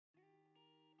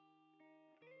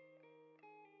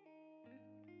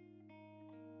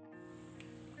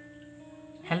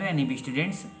Hello NEB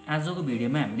students, आजको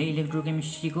भिडियोमा हामीले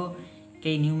इलेक्ट्रोकेमिस्ट्रीको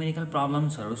केही न्युमेरिकल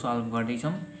प्रब्लम्सहरू सल्भ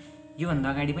गर्दैछौँ। योभन्दा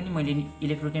अगाडि पनि मैले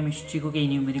इलेक्ट्रोकेमिस्ट्रीको केही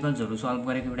न्युमेरिकल्सहरू सल्भ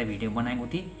गरेको एउटा भिडियो बनाएको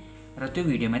थिएँ र त्यो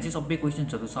भिडियोमा चाहिँ सबै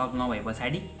क्वेशन्सहरू सल्भ नभए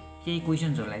पछाडि केही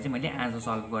क्वेशन्सहरूलाई चाहिँ मैले आज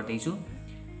सल्भ गर्दैछु।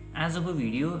 आजको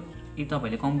भिडियो यदि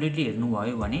तपाईँले कम्प्लिटली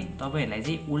हेर्नुभयो भने तपाईँहरूलाई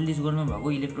चाहिँ ओल्ड इज गोल्डमा भएको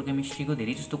इलेक्ट्रोकेमिस्ट्रीको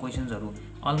धेरै जस्तो क्वेशन्सहरू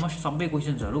अलमोस्ट सबै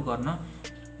क्वेशन्सहरू गर्न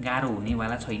गाह्रो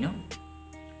हुनेवाला छैन।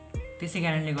 त्यसै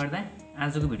कारणले गर्दा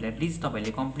आजको भिडियोलाई प्लिज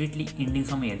तपाईँले कम्प्लिटली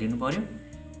इन्डिङसम्म हेरिदिनु पर्यो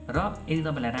र यदि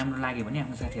तपाईँलाई राम्रो लाग्यो भने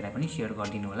आफ्नो साथीहरूलाई पनि सेयर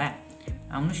गरिदिनु होला।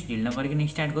 आउनुहोस् ढिल नगरिकन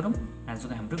स्टार्ट गरौँ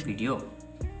आजको हाम्रो भिडियो।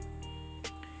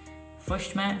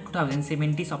 फर्स्टमा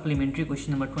 2070 सप्लिमेन्ट्री क्वेसन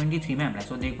नम्बर 23 मा हामीलाई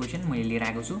सोधेको क्वेसन मैले लिएर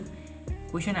आएको छु।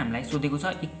 क्वेसन हामीलाई सोधेको छ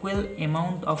equal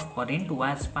amount of current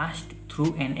was passed through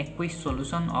an aqueous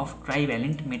solution of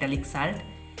ट्राइभ्यालेन्ट metallic salt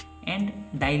and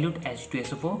dilute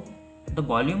H2SO4. The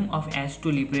volume of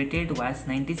H2 liberated was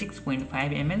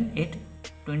 96.5 ml at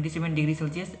 27 degrees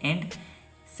Celsius and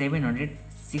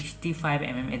 765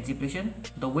 mm Hg pressure.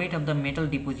 The weight of the metal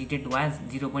deposited was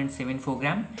 0.74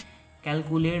 gram.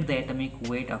 Calculate the atomic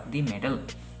weight of the metal.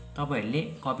 तपाईहरुले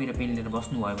copy र pain लिएर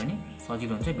बस्नुभयो भने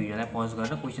सजिलो हुन्छ। भिडियोलाई pause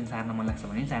गरेर question सार्न मन लाग्छ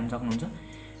भने सार्न सक्नुहुन्छ।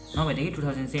 नभएदेखि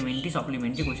 2070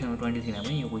 सप्लिमेन्ट्री क्वेसन नम्बर 23 मा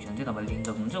पनि यो क्वेसन चाहिँ तपाईले लेख्न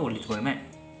सक्नुहुन्छ ओल्ड इज गोल्डमा।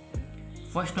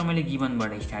 फर्स्टमा मैले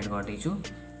गिभनबाट स्टार्ट गर्दै छु।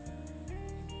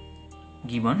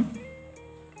 गिभन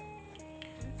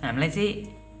हामीलाई चाहिँ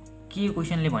के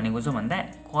क्वेशनले भनेको छ भन्दा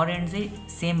करेन्ट चाहिँ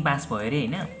सेम पास भयो रे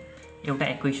हैन, एउटा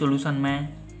एक्वेस सोलुसनमा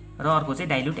र अर्को चाहिँ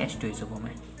डाइल्युट H2SO4 मा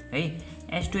है।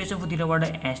 H2SO4 तिरबाट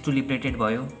H2 लिबरेटेड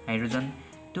भयो हाइड्रोजन,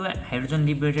 त्यो हाइड्रोजन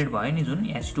लिबरेटेड भयो नि जुन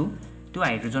H2, त्यो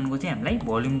हाइड्रोजनको चाहिँ हामीलाई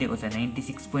भोल्युम दिएको छ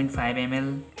 96.5 ml।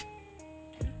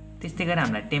 त्यस्तै गरेर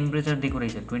हामीलाई टेम्परेचर दिएको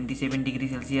रहेछ 27 डिग्री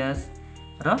सेल्सियस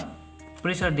र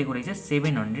प्रेसर दिएको रहेछ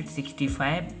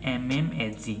 765 mm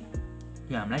Hg।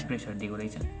 यो हामीलाई प्रेसर दिएको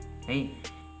रहेछ है।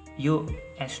 यो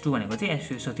H2 भनेको चाहिँ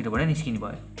H2SO तिरबाट निस्किने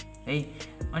भयो है।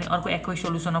 अनि अर्को aqueous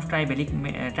solution of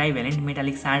ट्राइभ्यालेन्ट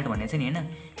metallic salt भन्ने छ नि हैन,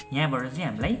 यहाँबाट चाहिँ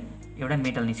हामीलाई एउटा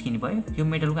मेटल निस्किने भयो। यो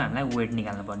मेटलको हामीलाई वेट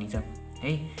निकाल्नु पर्ने छ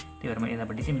है। त्यही भएर म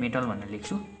यतापट्टि चाहिँ मेटल भनेर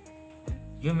लेख्छु।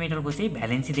 यो मेटलको चाहिँ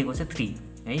भ्यालेन्सी दिएको छ 3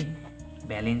 है।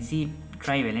 भ्यालेन्सी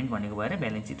ट्राइभ्यालेन्ट भनेको भएर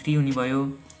भ्यालेन्सी 3 हुने भयो।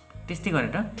 त्यस्तै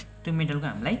गरेर त्यो मेटलको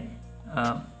हामीलाई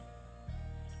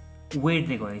वेट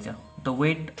दिएको रहेछ। The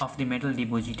weight of the metal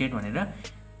deposited भनेर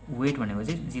वेट भनेको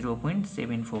चाहिँ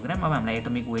 0.74 ग्राम। अब हामीलाई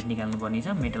एटोमिक वेट निकाल्नु पर्ने छ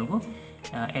मेटलको।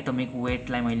 एटोमिक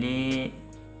वेटलाई मैले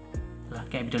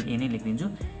क्यापिटल ए नै लेखिदिन्छु।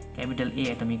 Capital A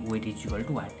atomic weight is equal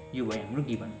to what, यो भयो हाम्रो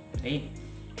गिभन है।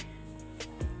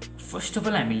 फर्स्ट अफ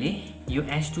अल हामीले यो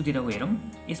H2 तिरको हेरौँ।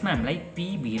 यसमा हामीलाई P,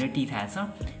 V र T थाहा छ।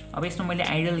 अब यसमा मैले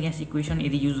आइडल ग्यास इक्वेसन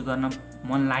यदि युज गर्न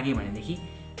मन लाग्यो भनेदेखि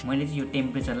मैले चाहिँ यो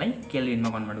टेम्परेचरलाई केल्भिनमा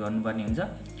कन्भर्ट गर्नुपर्ने हुन्छ।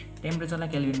 टेम्परेचरलाई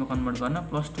केल्भिनमा कन्भर्ट गर्न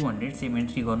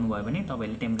 +273 गर्नुभयो भने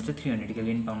तपाईले टेम्परेचर 300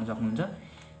 केल्भिन पाउन सक्नुहुन्छ।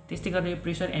 त्यस्तै गरेर यो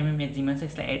प्रेसर mmHg मा चाहिँ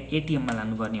यसलाई ATM मा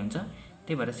लानुपर्ने हुन्छ।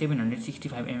 त्यही भएर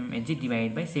 765 mmHg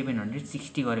डिभाइड बाइ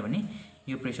 760 गर्यो भने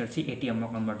यो प्रेसर चाहिँ ATM मा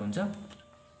कन्भर्ट हुन्छ।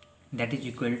 That is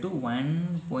equal to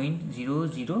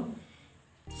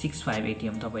 1.0065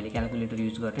 ATM। तपाईले क्याल्कुलेटर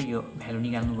युज गरेर यो भ्यालु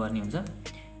निकाल्नु पर्ने हुन्छ।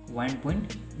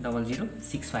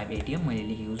 1.0065 ATM मैले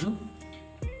लेखेको छु।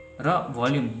 र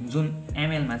भोल्युम जुन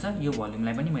ml मा छ यो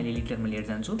भोल्युमलाई पनि मैले लिटरमा लिएर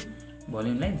जान्छु।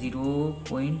 भोल्युमलाई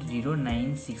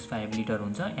 0.0965 लिटर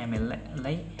हुन्छ। ml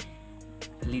लाई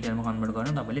लिटरमा कन्भर्ट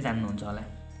गर्न तपाईले जान्नुहुन्छ होला।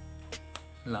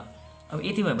 ल अब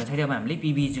यति भए पछाडी अब हामीले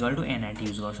PV = nRT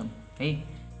युज गर्छौं है।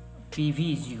 PV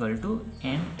 =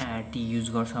 nRT युज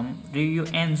गर्छौं र यो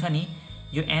n छ नि,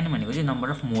 यो n भनेको चाहिँ नम्बर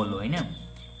अफ मोल हो हैन।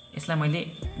 यसलाई मैले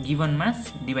given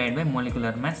mass divide by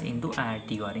molecular mass into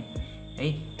RT गरे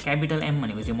है। क्यापिटल M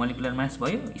भनेको चाहिँ मोलिकुलर मास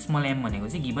भयो, स्मल m भनेको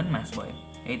चाहिँ गिवन मास भयो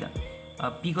है त।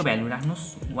 अब P को भ्यालु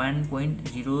राख्नुस्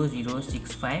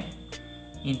 1.0065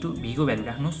 इन्टु V को भ्यालु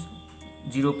राख्नुस्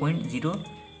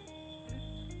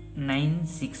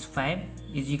 0.0965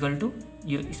 इज इक्वल टु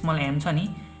यो स्मल m छ नि,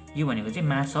 यो भनेको चाहिँ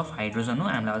मास अफ हाइड्रोजन हो।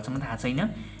 हामीलाई अहिलेसम्म थाहा छैन,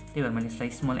 त्यही भएर मैले यसलाई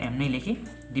स्मल m नै लेखेँ।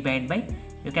 डिभाइड बाइ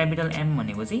यो क्यापिटल M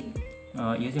भनेको चाहिँ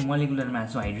यो चाहिँ मोलिकुलर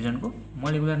मास हो हाइड्रोजनको।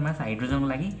 मोलिकुलर मास हाइड्रोजनको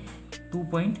लागि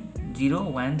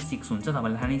 2.016 हुन्छ।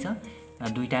 तपाईलाई थाहा नै छ,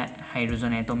 दुईटा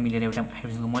हाइड्रोजन एटम मिलेर एउटा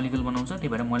हाइड्रोजनको मोलिकुल बनाउँछ। त्यही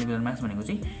भएर मोलिकुलर मास भनेको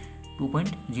चाहिँ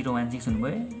 2.016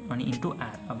 हुनुभयो। अनि इन्टु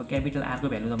R। अब क्यापिटल R को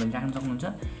भ्यालु तपाईले राख्न सक्नुहुन्छ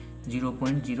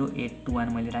 0.0821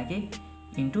 मैले राखेँ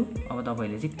इन्टु अब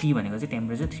तपाईले चाहिँ T भनेको चाहिँ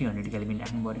टेम्परेचर 300 केल्भिन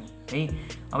राख्नु पर्यो है।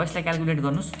 अब यसलाई क्याल्कुलेट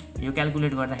गर्नुस्। यो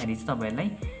क्याल्कुलेट गर्दाखेरि चाहिँ तपाईहरुलाई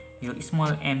यो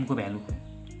स्मल m को भ्यालु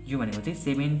यो भनेको चाहिँ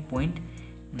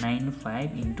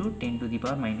 7.95 इन्टु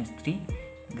 10⁻³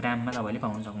 ग्राममा तपाईले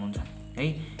पाउन सक्नुहुन्छ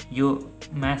है। यो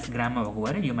मास ग्राममा भएको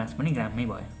भएर यो मास पनि ग्राममै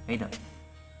भयो है त।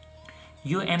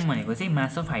 यो m भनेको चाहिँ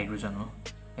मास अफ हाइड्रोजन हो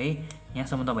है।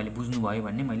 यहाँसम्म तपाईले बुझ्नुभयो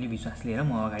भन्ने मैले विश्वास लिएर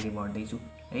म अगाडि बढ्दै छु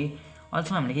है।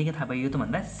 अझसम्म हामीले के थाहा पाइयो त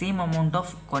भन्दा same amount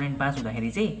of current pass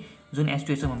हुँदाखेरि चाहिँ जुन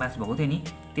H2SO मा पास भएको थियो नि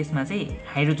त्यसमा चाहिँ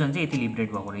हाइड्रोजन चाहिँ यति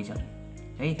लिबरेट भएको रहेछ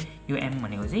है। यो m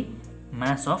भनेको चाहिँ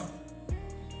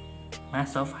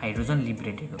मास अफ हाइड्रोजन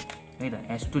लिबरेटेड हो है त,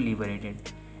 H2 लिबरेटेड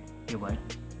यो भयो।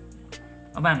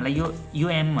 अब हामीलाई यो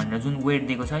m भनेर जुन वेट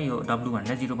दिएको छ यो w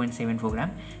भनेर 0.74 ग्राम,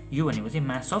 यो भनेको चाहिँ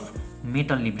मास अफ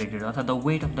मेटल लिबरेटेड अथवा the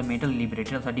weight of the metal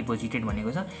liberated अथवा डिपोजिटेड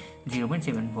भनेको छ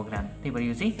 0.74 ग्राम। त्यही भएर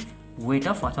यो चाहिँ वेट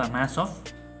अफ अथवा मास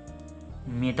अफ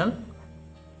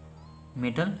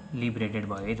मेटल लिबरेटेड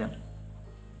भयो है त।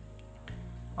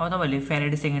 अब तपाईले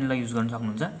फ्याराडे सेकेन्ड ल युज गर्न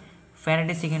सक्नुहुन्छ।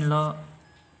 फ्याराडे सेकेन्ड ल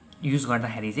युज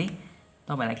गर्दाखेरि चाहिँ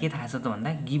तपाईलाई के थाहा छ त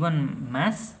भन्दा given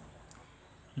mass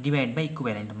divide by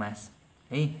equivalent मास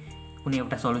है। कुनै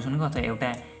एउटा सल्युसनको अथवा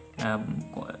एउटा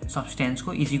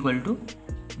सब्स्टेन्सको is equal to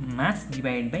mass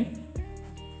divide by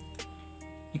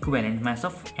equivalent mass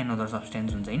of एनअदर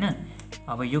substance हुन्छ हैन।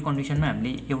 अब यो कन्डिसनमा हामीले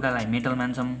एउटालाई मेटल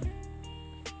मान्छौँ,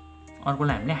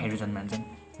 अर्कोलाई हामीले हाइड्रोजन मान्छौँ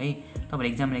है। तपाईले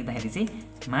एक्जाम लेख्दाखेरि चाहिँ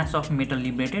mass of metal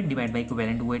liberated divide by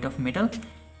equivalent weight of metal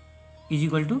is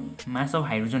equal to mass of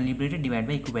hydrogen liberated divide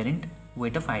by equivalent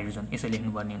weight of hydrogen, यसरी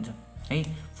लेख्नुपर्ने हुन्छ है।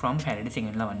 फ्रम फ्याराडे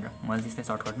सेकेन्ड ल भनेर मैले त्यस्तै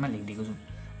सर्टकटमा लेखिदिएको छु।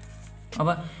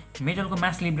 अब मेटलको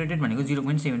मास लिबरेटेड भनेको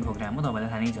 0.74 ग्राम हो, तपाईलाई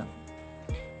थाहा नै छ।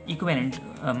 इक्विभ्यालेन्ट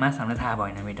मास हामीलाई थाहा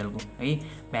भएन मेटलको है,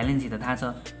 भ्यालेन्सी त थाहा छ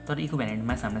तर इक्विभ्यालेन्ट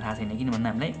मास हामीलाई थाहा छैन। किन भन्दा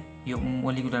हामीलाई यो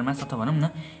मोलिकुलर मास अथवा भनौँ न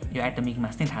यो एटमिक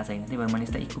मास नै थाहा छैन। त्यही भएर मैले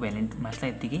यसलाई इक्विभ्यालेन्ट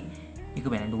मासलाई यत्तिकै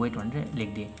इक्विभ्यालेन्ट वेट भनेर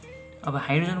लेखिदिएँ। अब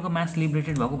हाइड्रोजनको मास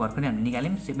लिबरेटेड भएको भर्खरै हामीले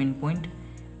निकाल्यौँ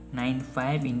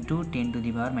 7.95 ×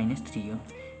 10⁻³ हो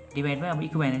डिभाइड बाइ अब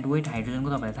इक्विभ्यालेन्ट वेट हाइड्रोजनको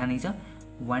तपाईँलाई थाहा नै छ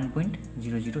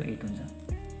 1.008 हुन्छ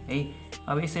है।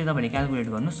 अब यसरी तपाईँले क्याल्कुलेट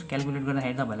गर्नुहोस्। क्याल्कुलेट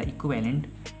गर्दाखेरि तपाईँलाई इक्विभ्यालेन्ट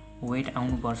वेट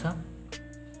आउनुपर्छ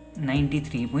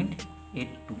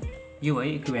 93.82, यो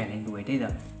भयो इक्विभ्यालेन्ट वेट है त।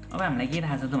 अब हामीलाई के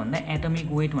थाहा छ त भन्दा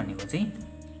एटमिक वेट भनेको चाहिँ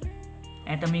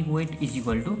atomic weight is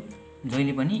equal to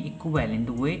जहिले पनि इक्विभ्यालेन्ट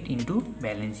वेट इन्टु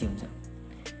भ्यालेन्सी हुन्छ।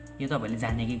 यो तपाईँले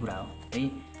जानेकै कुरा हो है।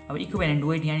 अब इक्विभ्यालेन्ट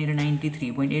वेट यहाँनिर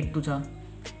 93.82 छ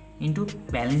इन्टु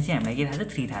भ्यालेन्सी हामीलाई के थाहा छ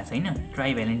 3 थाहा छ हैन।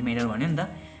 ट्राइभ्यालेन्ट मेटल भन्यो नि त,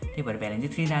 त्यही भएर भ्यालेन्सी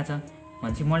 3 थाहा छ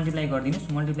भनेपछि मल्टिप्लाई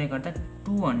गरिदिनुहोस्। मल्टिप्लाई गर्दा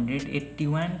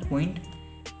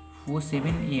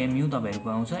 281.47 AMU तपाईँहरूको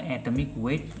आउँछ atomic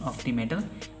weight of the metal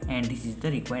and this is the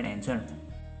required answer.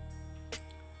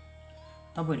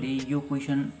 तपाईँले यो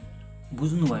क्वेसन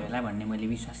बुझ्नुभयो होला भन्ने मैले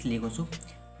विश्वास लिएको छु।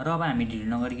 र अब हामी ढिलो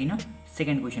नगरिकन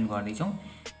सेकेन्ड क्वेसन गर्दैछौँ।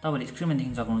 तपाईँले स्क्रिनमा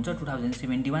देख्न सक्नुहुन्छ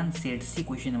 2071 सेट सी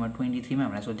क्वेसन नम्बर 23 मा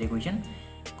हामीलाई सोधेको question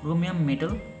chromium metal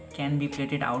can be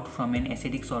plated out from an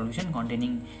acidic solution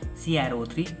containing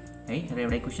CrO3 है। र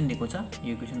एउटा क्वेसन दिएको छ,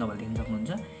 यो क्वेसन तपाईँले देख्न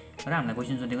सक्नुहुन्छ। र हामीलाई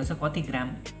क्वेसन सोधेको छ कति ग्राम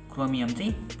क्रोमियम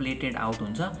चाहिँ प्लेटेड आउट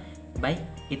हुन्छ बाई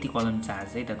यति कलम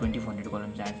चार्ज है त 2400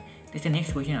 कलम चार्ज। त्यस्तै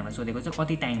नेक्स्ट क्वेसन हामीलाई सोधेको छ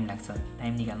कति टाइम लाग्छ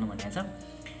टाइम निकाल्नु भनेको छ।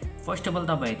 फर्स्ट अफ अल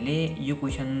तपाईँहरूले यो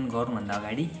क्वेसन गर्नुभन्दा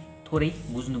अगाडि थोरै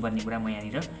बुझ्नुपर्ने कुरा म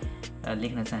यहाँनिर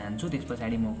लेख्न चाहन्छु, त्यस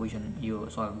पछाडि म क्वेसन यो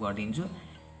सल्भ गरिदिन्छु।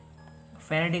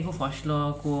 फ्याराडेको फर्स्ट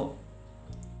लको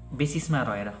बेसिसमा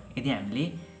रहेर यदि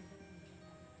हामीले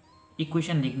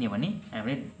इक्वेसन लेख्ने भने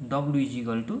हामीले W =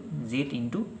 Z ×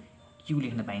 Q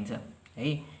लेख्न पाइन्छ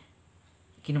है।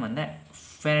 किन भन्दा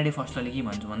फ्याराडे फर्स्ट लले के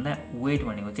भन्छ भन्दा वेट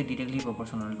भनेको चाहिँ डिरेक्टली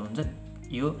प्रोपोर्सनल हुन्छ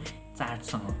यो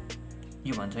चार्जसँग,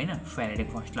 यो भन्छ हैन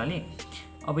फ्याराडेको फर्स्ट लले।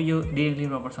 अब यो डिरेक्टली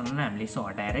प्रोपोर्सनललाई हामीले यसो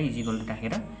हटाएर इजिकल टु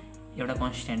राखेर एउटा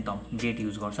कन्स्ट्यान्ट टर्म Z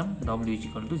युज गर्छौँ। W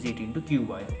 = Z × Q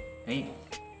भयो है।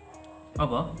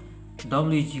 अब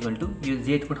W = यो Z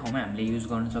को ठाउँमा हामीले युज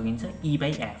गर्न सकिन्छ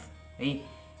E/F है।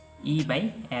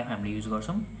 E/F हामीले युज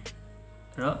गर्छौँ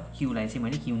र Q लाई चाहिँ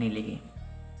मैले Q नै लेखेँ।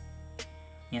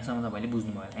 यहाँसम्म तपाईँले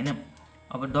बुझ्नुभयो होला हैन।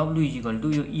 अब W =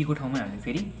 यो E को ठाउँमा हामीले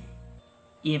फेरि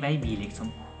A/B लेख्छौँ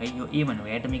है। यो A भनेको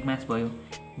एटमिक मास भयो,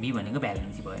 B भनेको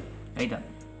भ्यालेन्सी भयो है त।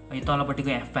 यो तलपट्टिको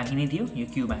F बाँकी नै थियो, यो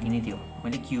Q बाँकी नै थियो,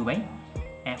 मैले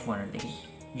Q/F भनेर लेखेँ।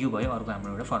 यो भयो अर्को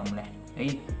हाम्रो एउटा फर्मुला है।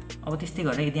 अब त्यस्तै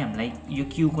गरेर यदि हामीलाई यो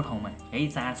Q को ठाउँमा है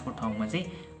चार्जको ठाउँमा चाहिँ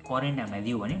करेन्ट हामीलाई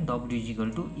दियो भने W = A/V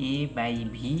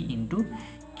 ×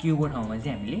 Q को ठाउँमा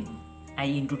चाहिँ हामीले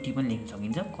I × T पनि लेख्न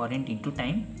सकिन्छ, current ×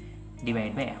 time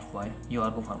divide by F भयो। यो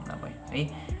अर्को फर्मुला भयो है।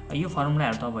 यो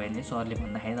फर्मुलाहरू तपाईँहरूले सरले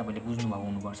भन्दाखेरि तपाईँले बुझ्नुभएको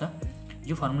हुनुपर्छ।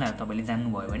 यो फर्मुलाहरू तपाईँले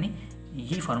जान्नुभयो भने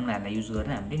यही फर्मुलाहरूलाई युज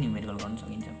गरेर हामीले न्युमेरिकल गर्न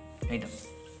सकिन्छ है त।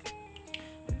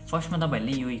 फर्स्टमा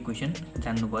तपाईँहरूले यो इक्वेसन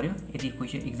जान्नु पर्यो। यदि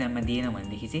इक्वेसन एक्जाममा दिएन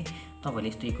भनेदेखि चाहिँ तपाईँले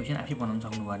यस्तो इक्वेसन आफै बनाउन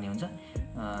सक्नुपर्ने हुन्छ।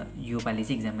 यो पालि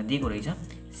चाहिँ एक्जाममा दिएको रहेछ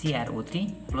CrO3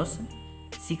 +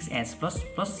 6H+ +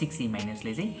 6E-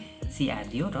 ले चाहिँ Cr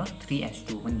दियो र 3H2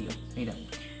 पनि दियो है त।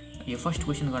 यो फर्स्ट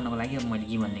क्वेसन गर्नको लागि अब मैले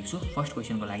गिभन लेख्छु। फर्स्ट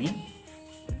क्वेसनको लागि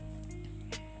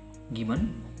गिभन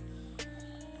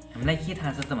हामीलाई के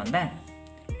थाहा छ त भन्दा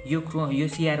यो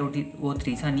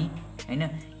CrO3 छ नि हैन,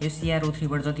 यो CrO3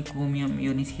 बाट जति क्रोमियम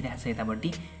यो निस्किरहेको छ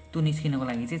यतापट्टि, त्यो निस्किनको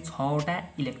लागि चाहिँ 6 वटा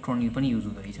इलेक्ट्रोन पनि युज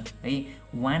हुँदो रहेछ है।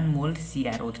 1 मोल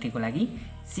CrO3 को लागि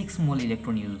 6 मोल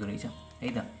इलेक्ट्रोन युज हुँदो रहेछ है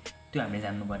त। त्यो हामीले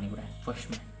जान्नुपर्ने कुरा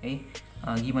फर्स्टमा है।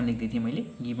 गिभन लेख्दै थिएँ मैले,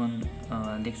 गिभन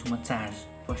लेख्छु म चार्ज।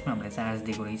 फर्स्टमा हामीलाई चार्ज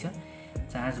दिएको रहेछ,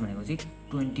 चार्ज भनेको चाहिँ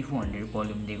 2400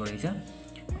 भोल्युम दिएको रहेछ।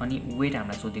 अनि वेट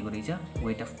हामीलाई सोधेको रहेछ,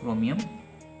 weight of chromium,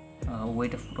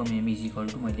 weight of chromium is equal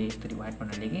to मैले यसरी वाट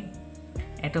भनेर लेखेँ।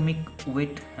 एटोमिक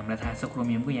वेट हामीलाई थाहा छ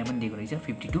क्रोमियमको, यहाँ पनि दिएको रहेछ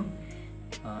 52।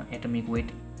 एटोमिक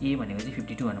वेट ए भनेको चाहिँ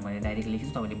 52 भनेर मैले डाइरेक्ट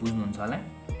लेखेँ, तपाईँले बुझ्नुहुन्छ होला।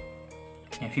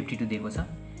 यहाँ 52 दिएको छ,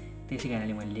 त्यसै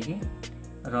कारणले मैले लेखेँ।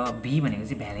 र भी भनेको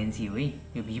चाहिँ भ्यालेन्सी हो है,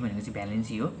 यो भी भनेको चाहिँ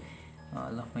भ्यालेन्सी हो।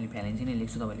 ल मैले भ्यालेन्सी नै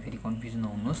लेख्छु, तपाईँले फेरि कन्फ्युजन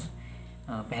नहुनुहोस्।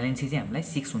 भ्यालेन्सी चाहिँ हामीलाई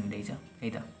 6 हुने रहेछ है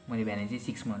त। मैले भ्यालेन्सी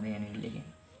 6 भनेर यहाँनिर लेखेँ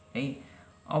है।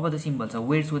 अब त सिम्पल छ,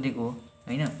 वेट सोधेको हो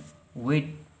हैन। Weight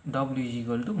W is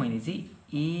equal to मैले चाहिँ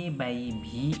A/V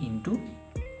इन्टु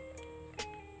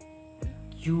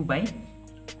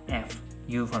Q/F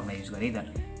यो फर्मुला युज गरेँ है त।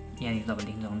 यहाँनिर तपाईँले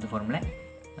लेख्न सक्नुहुन्छ फर्मुला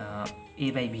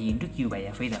A/V इन्टु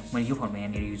Q/F है त। मैले यो फर्मुला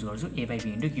यहाँनिर युज गर्छु, A/V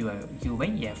इन्टु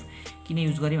Q/F। किन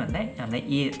युज गरेँ भन्दा हामीलाई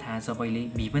A थाहा छ पहिले,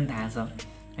 V पनि थाहा छ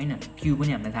हैन, Q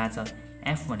पनि हामीलाई थाहा छ।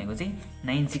 F भनेको चाहिँ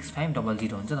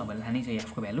 96500 हुन्छ, तपाईँलाई थाहा नै छ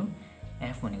F को भ्यालु।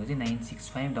 F भनेको चाहिँ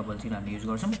 96500 हामीले युज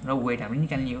गर्छौँ र वेट हामीले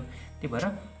निकाल्ने हो। त्यही भएर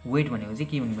वेट भनेको चाहिँ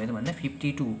के हुने भयो त भन्दा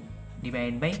 52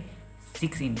 divide by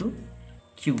 6 into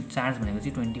Q, charge भनेको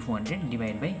चाहिँ 2400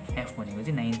 डिभाइड बाई F भनेको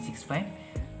चाहिँ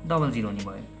 96500 हुने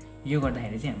भयो। यो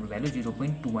गर्दाखेरि चाहिँ हाम्रो भ्यालु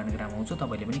 0.21 ग्राम आउँछ।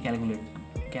 तपाईँले पनि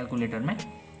क्यालकुलेटरमा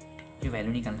यो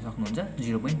भ्यालु निकाल्न सक्नुहुन्छ,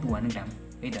 0.21 ग्राम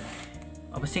है त।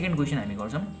 अब सेकेन्ड क्वेसन हामी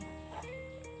गर्छौँ।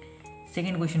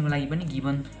 सेकेन्ड क्वेसनको लागि पनि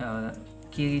गिभन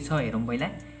के छ हेरौँ। पहिला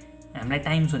हामीलाई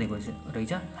टाइम सोधेको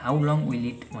रहेछ, हाउ लङ विल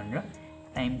इट भनेर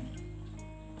टाइम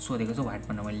सोधेको छ, वाट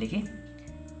भनेर मैले लेखेँ।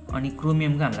 अनि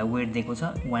क्रोमियमको हामीलाई वेट दिएको छ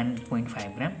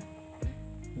 1.5 ग्राम,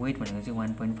 वेट भनेको चाहिँ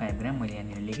 1.5 ग्राम मैले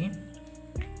यहाँनिर लेखेँ।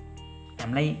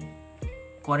 हामीलाई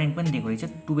करेन्ट पनि दिएको रहेछ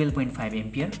 12.5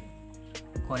 एम्पियर,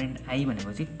 करेन्ट आई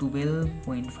भनेको चाहिँ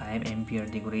 12.5 एम्पियर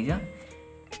दिएको रहेछ।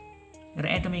 र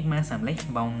एटोमिक मास हामीलाई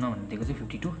 52 भनेर दिएको चाहिँ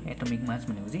 52, एटोमिक मास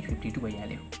भनेको चाहिँ 52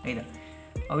 भइहाल्यो है त।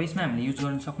 अब यसमा हामीले युज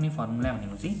गर्न सक्ने फर्मुला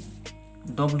भनेको चाहिँ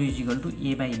W is equal to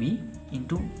A/V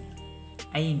into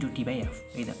I into T/F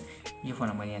है त। यो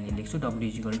फर्मुला मैले यहाँनिर लेख्छु, W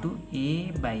is equal to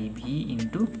A/V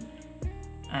into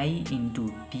I into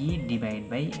T divide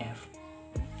by F।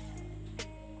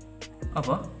 अब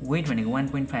वेट भनेको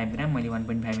 1.5 ग्राम, मैले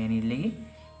 1.5 यहाँनिर लेखेँ।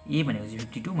 A भनेको चाहिँ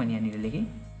 52 मैले यहाँनिर लेखेँ,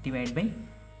 डिभाइड बाई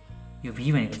यो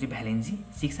V भनेको चाहिँ भ्यालेन्सी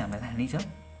 6 हामीलाई थाहा नै छ,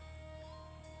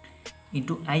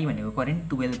 इन्टु I भनेको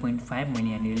करेन्ट 12.5 मैले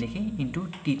यहाँनिर लेखेँ, इन्टु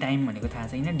T टाइम भनेको थाहा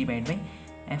छैन, डिभाइड बाई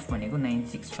F भनेको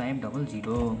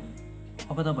 96500।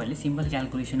 अब तपाईँहरूले सिम्पल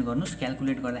क्यालकुलेसन गर्नुहोस्।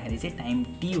 क्यालकुलेट गर्दाखेरि चाहिँ टाइम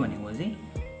T भनेको चाहिँ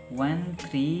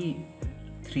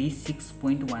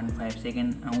 1336.15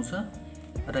 सेकेन्ड आउँछ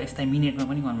र यसलाई मिनेटमा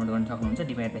पनि कन्भर्ट गर्न सक्नुहुन्छ,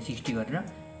 डिभाइड बाई 60 गरेर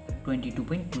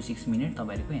 22.26 मिनट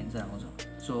तपाईँहरूको एन्सर आउँछ।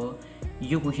 सो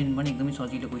यो क्वेसन पनि एकदमै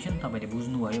सजिलो क्वेसन, तपाईँले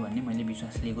बुझ्नुभयो भन्ने मैले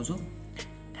विश्वास लिएको छु।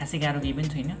 खासै गाह्रो केही पनि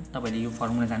छैन, तपाईँले यो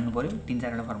फर्मुला जान्नु पऱ्यो,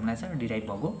 3-4वटा फर्मुला छ डिराइभ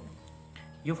भएको।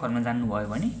 यो फर्मुला जान्नुभयो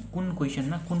भने कुन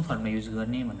क्वेसनमा कुन फर्मुला युज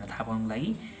गर्ने भनेर थाहा पाउनुको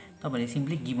लागि तपाईँले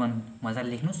सिम्पली गिभन मजाले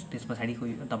लेख्नुहोस्, त्यस पछाडि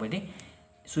तपाईँले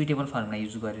सुइटेबल फर्मुला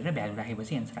युज गरेर भ्यालु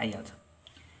राखेपछि एन्सर आइहाल्छ।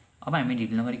 अब हामी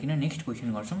ढिलो नगरिकन नेक्स्ट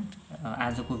क्वेसन गर्छौँ।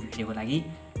 आजको भिडियोको लागि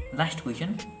लास्ट क्वेसन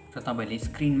र तपाईँले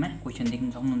स्क्रिनमा क्वेसन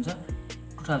देख्न सक्नुहुन्छ।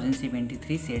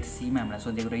 2073 सेट सीमा हामीलाई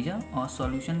सोधेको रहेछ, a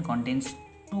solution contents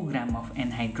 2 gram of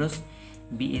anhydrous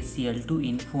BaCl2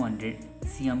 in 400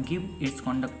 cm3, its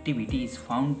conductivity is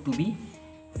found to be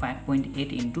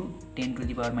 5.8 into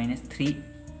 10⁻³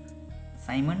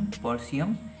 Simon per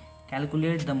cm.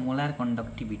 Calculate the molar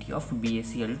conductivity of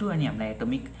BaCl2 अनि हामीलाई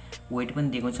एटोमिक वेट पनि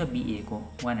दिएको छ BA को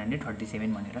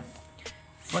 137 भनेर।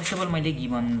 फर्स्ट अफ अल मैले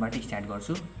गिभनबाट start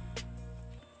गर्छु।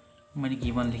 मैले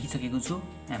गिभन लेखिसकेको छु।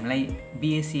 हामीलाई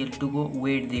BaCl2 को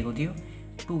वेट दिएको थियो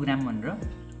 2 ग्राम भनेर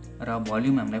र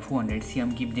भोल्युम हामीलाई 400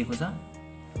 cm3 दिएको छ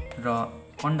र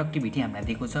कन्डक्टिभिटी हामीलाई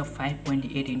दिएको छ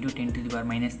 5.8 into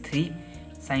 10⁻³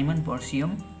 साइमन पर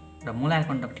cm र मोलार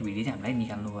कन्डक्टिभिटी चाहिँ हामीलाई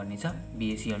निकाल्नु पर्ने छ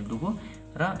BaCl2 को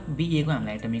र BA को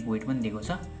हामीलाई एटोमिक वेट पनि दिएको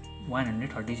छ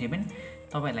 137।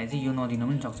 तपाईहरुलाई चाहिँ यो नदिनु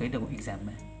पनि सक्छ है त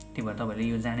एक्जाममा, त्यही भएर तपाईहरुले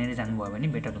यो जानेर जानुभयो भने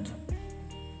बेटर हुन्छ।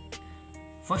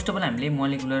 फर्स्ट अफ अल हामीले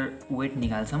मोलिकुलर वेट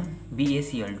निकाल्छौं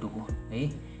BaCl2 को है,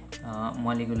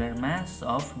 मोलिकुलर मास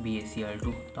अफ BaCl2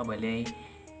 तपाईले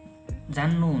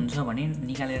जान्नुहुन्छ भने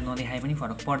निकालेर नदेखाए पनि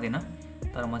फरक पर्दैन,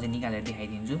 तर म चाहिँ निकालेर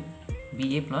देखाइदिन्छु।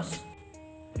 Ba प्लस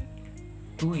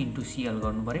 2 इन्टु सिएल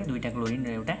गर्नु पर्यो, दुईटा क्लोरिन र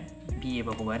एउटा बिए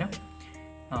भएको भएर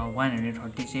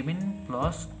 137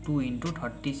 प्लस 2 इन्टु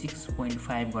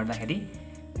 36.5 गर्दाखेरि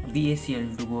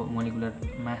BaCl2 को मोलिकुलर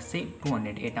मास चाहिँ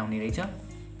 208 आउने रहेछ।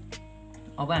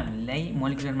 अब हामीलाई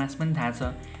मोलिकुलर मास पनि थाहा छ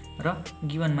र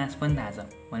गिवन मास पनि थाहा छ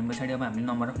भने पछाडि अब हामीले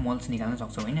नम्बर अफ मोल्स निकाल्न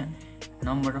सक्छौँ हैन।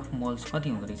 नम्बर अफ मोल्स कति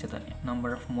हुँदो रहेछ त?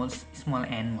 Number of moles small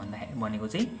n भनेको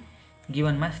चाहिँ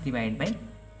given mass divide by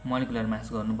molecular mass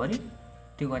गर्नु पर्यो।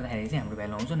 त्यो गर्दाखेरि चाहिँ हाम्रो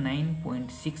भ्यालु आउँछ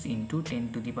 9.6 इन्टु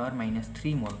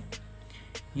 10⁻³ मोल।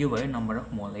 यो भयो नम्बर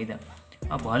अफ मोल है त।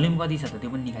 अब भोल्युम कति छ त त्यो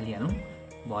पनि निकालिहालौँ।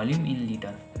 भोल्युम इन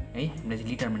लिटर है, हामीले चाहिँ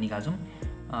लिटरमा निकाल्छौँ।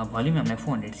 भोल्युम हामीलाई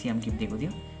 400 cm क्युब दिएको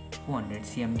थियो, 400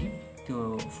 cm क्युब। त्यो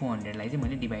 400 लाई चाहिँ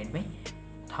मैले डिभाइड बाइ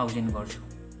 1000 गर्छु।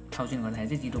 1000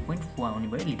 गर्दाखेरि चाहिँ 0.4 आउने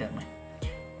भयो लिटरमा।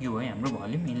 यो भयो हाम्रो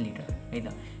भोल्युम इन लिटर है त।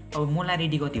 अब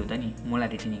मोलारिटी कति हो त नि?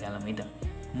 मोलारिटी निकालौँ है त।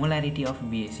 मोलारिटी अफ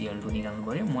BaCl2 निकाल्नु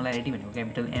पर्यो। मोलारिटी भनेको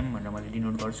क्यापिटल M भनेर मैले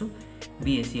डिनोट गर्छु।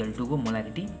 BaCl2 को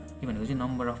मोलारिटी के भनेको चाहिँ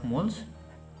number of moles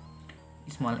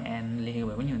small n लेखेको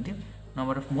भए पनि हुन्थ्यो,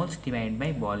 number of moles divide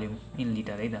by volume in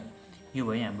litre है त। यो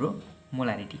भयो हाम्रो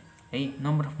मोलारिटी है।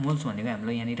 नम्बर अफ मोल्स भनेको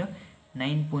हाम्रो यहाँनिर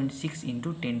 9.6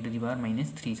 इन्टु 10⁻³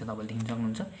 छ, तपाईँले देख्न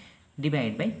सक्नुहुन्छ।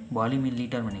 Divide by volume in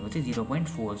litre भनेको चाहिँ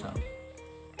 0.4 छ।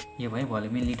 यो भयो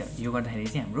भोल्युम इन लिटर। यो गर्दाखेरि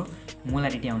चाहिँ हाम्रो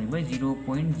मोलारिटी आउने भयो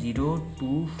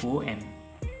 0.024 m।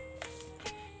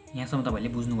 यहाँसम्म तपाईँले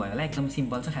बुझ्नुभयो होला, एकदम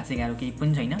सिम्पल छ, खासै गाह्रो केही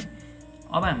पनि छैन।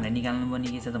 अब हामीलाई निकाल्नु पर्ने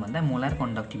के छ त भन्दा मोलार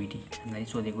कन्डक्टिभिटी। हामीलाई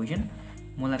सोधेको question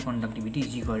molar conductivity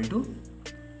is equal to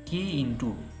K into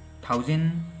 1000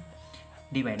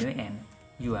 divide by m।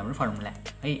 यो हाम्रो फर्मुला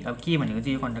है। अब के भनेको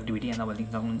चाहिँ यो कन्डक्टिभिटी यहाँ तपाईँले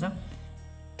देख्न सक्नुहुन्छ।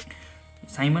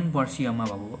 साइमन पर सियममा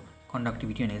भएको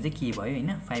कन्डक्टिभिटी भनेको चाहिँ के भयो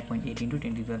हैन, 5.8 इन्टु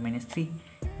 10⁻³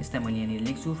 यसलाई मैले यहाँनिर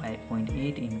लेख्छु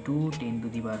 5.8 इन्टु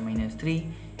 10⁻³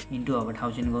 इन्टु अब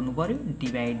 1000 गर्नु पर्यो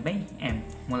डिभाइड बाइ m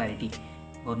मोलारिटी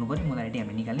गर्नु पर्यो। मोलारिटी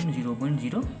हामीले निकाल्यौँ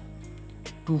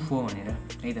 0.024 भनेर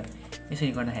है त।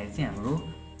 यसरी गर्दाखेरि चाहिँ हाम्रो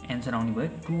एन्सर आउने भयो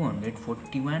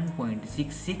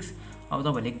 241.66। अब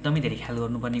तपाईँले एकदमै धेरै ख्याल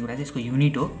गर्नुपर्ने कुरा चाहिँ यसको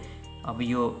युनिट हो। अब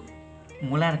यो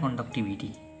मोलार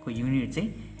कन्डक्टिभिटीको युनिट चाहिँ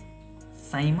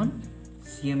साइमन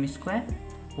cm²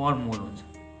 पर मोल हुन्छ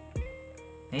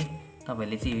है।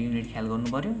 तपाईँले चाहिँ यो युनिट ख्याल गर्नु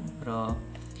पर्यो र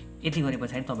यति गरे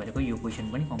पछाडि तपाईँहरूको यो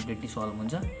क्वेसन पनि कम्प्लिटली सल्भ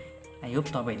हुन्छ। आई होप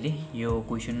तपाईँले यो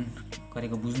क्वेसन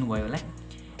गरेको बुझ्नुभयो होला।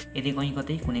 यदि कहीँ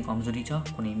कतै कुनै कमजोरी छ,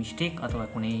 कुनै मिस्टेक अथवा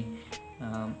कुनै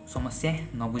समस्या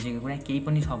नबुझेको कुरा केही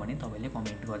पनि छ भने तपाईँले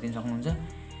कमेन्ट गरिदिन सक्नुहुन्छ।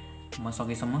 म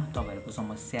सकेसम्म तपाईँहरूको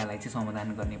समस्यालाई चाहिँ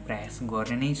समाधान गर्ने प्रयास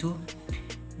गर्ने नै छु।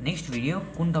 नेक्स्ट भिडियो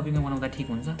कुन टपिकमा बनाउँदा ठिक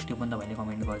हुन्छ त्यो पनि तपाईँले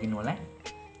कमेन्ट गरिदिनु होला।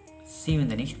 C you in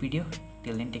the next video.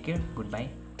 Till then take care, good by.